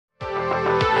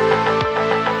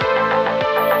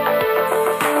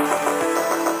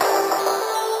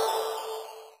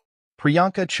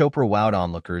Priyanka Chopra wowed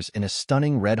onlookers in a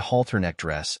stunning red halterneck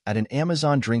dress at an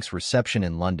Amazon Drinks reception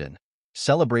in London,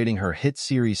 celebrating her hit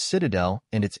series Citadel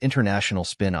and its international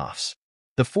spin-offs.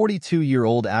 The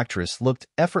 42-year-old actress looked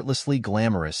effortlessly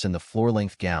glamorous in the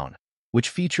floor-length gown, which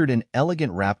featured an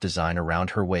elegant wrap design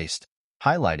around her waist,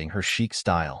 highlighting her chic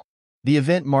style. The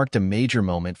event marked a major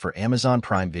moment for Amazon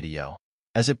Prime Video,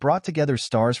 as it brought together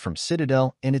stars from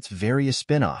Citadel and its various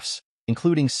spin-offs,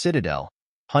 including Citadel,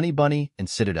 Honey Bunny, and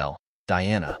Citadel,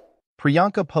 Diana.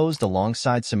 Priyanka posed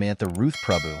alongside Samantha Ruth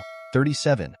Prabhu,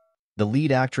 37, the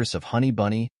lead actress of Honey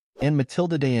Bunny, and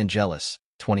Matilda De Angelis,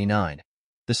 29,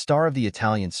 the star of the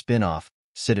Italian spin-off,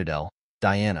 Citadel,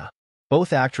 Diana.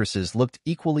 Both actresses looked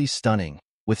equally stunning,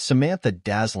 with Samantha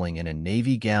dazzling in a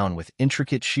navy gown with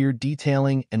intricate sheer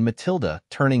detailing and Matilda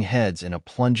turning heads in a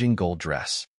plunging gold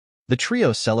dress. The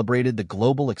trio celebrated the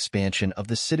global expansion of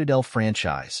the Citadel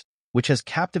franchise, which has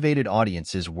captivated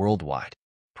audiences worldwide.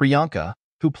 Priyanka,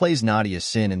 who plays Nadia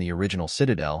Sin in the original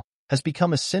Citadel, has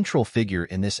become a central figure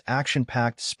in this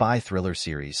action-packed spy thriller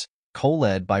series,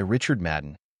 co-led by Richard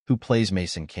Madden, who plays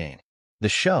Mason Kane. The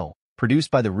show, produced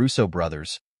by the Russo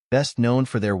brothers, best known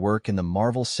for their work in the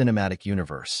Marvel Cinematic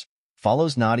Universe,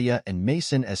 follows Nadia and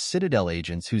Mason as Citadel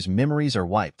agents whose memories are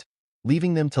wiped,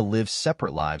 leaving them to live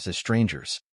separate lives as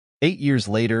strangers. 8 years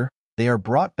later, they are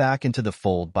brought back into the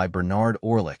fold by Bernard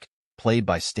Orlick, played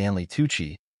by Stanley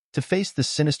Tucci, to face the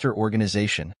sinister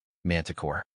organization,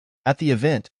 Manticore. At the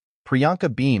event,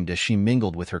 Priyanka beamed as she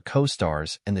mingled with her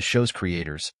co-stars and the show's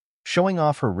creators, showing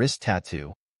off her wrist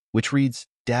tattoo, which reads,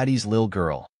 "Daddy's Lil'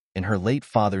 Girl," in her late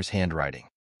father's handwriting.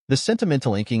 The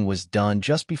sentimental inking was done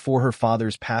just before her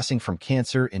father's passing from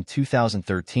cancer in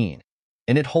 2013,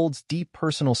 and it holds deep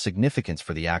personal significance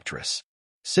for the actress.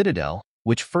 Citadel,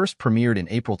 which first premiered in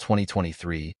April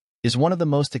 2023, is one of the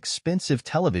most expensive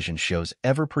television shows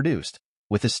ever produced,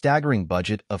 with a staggering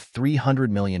budget of $300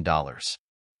 million.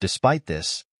 Despite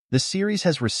this, the series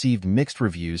has received mixed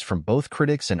reviews from both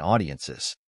critics and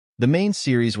audiences. The main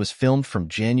series was filmed from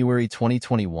January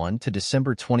 2021 to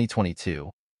December 2022,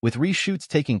 with reshoots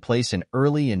taking place in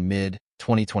early and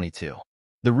mid-2022.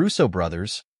 The Russo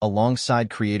brothers, alongside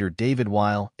creator David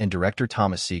Weil and director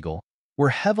Thomas Siegel, were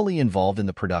heavily involved in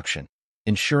the production,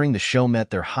 ensuring the show met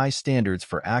their high standards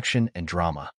for action and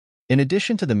drama. In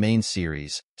addition to the main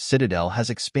series, Citadel has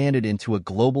expanded into a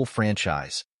global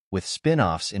franchise, with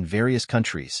spin-offs in various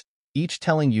countries, each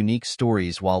telling unique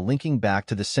stories while linking back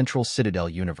to the central Citadel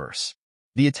universe.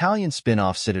 The Italian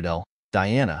spin-off Citadel,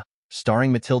 Diana,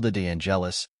 starring Matilda De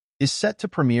Angelis, is set to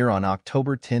premiere on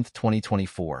October 10,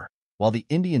 2024, while the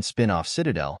Indian spin-off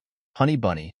Citadel, Honey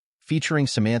Bunny, featuring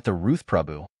Samantha Ruth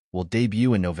Prabhu, will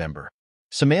debut in November.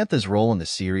 Samantha's role in the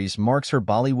series marks her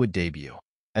Bollywood debut,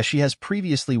 as she has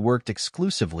previously worked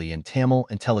exclusively in Tamil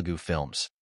and Telugu films.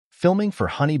 Filming for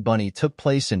Honey Bunny took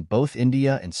place in both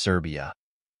India and Serbia,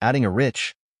 adding a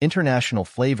rich, international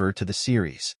flavor to the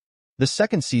series. The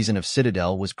second season of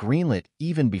Citadel was greenlit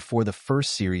even before the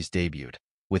first series debuted,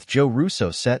 with Joe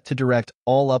Russo set to direct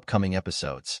all upcoming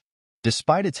episodes.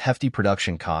 Despite its hefty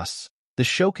production costs, the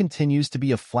show continues to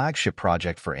be a flagship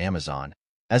project for Amazon,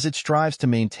 as it strives to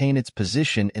maintain its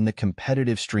position in the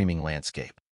competitive streaming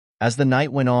landscape. As the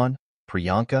night went on,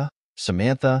 Priyanka,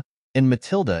 Samantha, and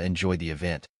Matilda enjoyed the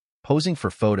event, posing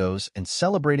for photos and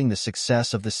celebrating the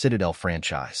success of the Citadel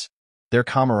franchise. Their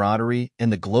camaraderie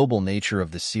and the global nature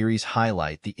of the series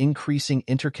highlight the increasing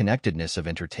interconnectedness of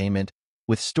entertainment,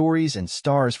 with stories and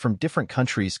stars from different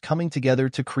countries coming together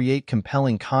to create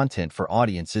compelling content for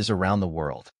audiences around the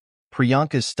world.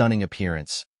 Priyanka's stunning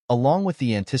appearance, along with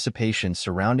the anticipation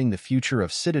surrounding the future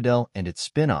of Citadel and its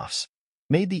spin-offs,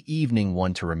 made the evening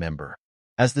one to remember.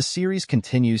 As the series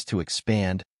continues to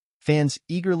expand, fans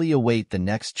eagerly await the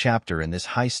next chapter in this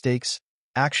high-stakes,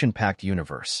 action-packed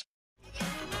universe.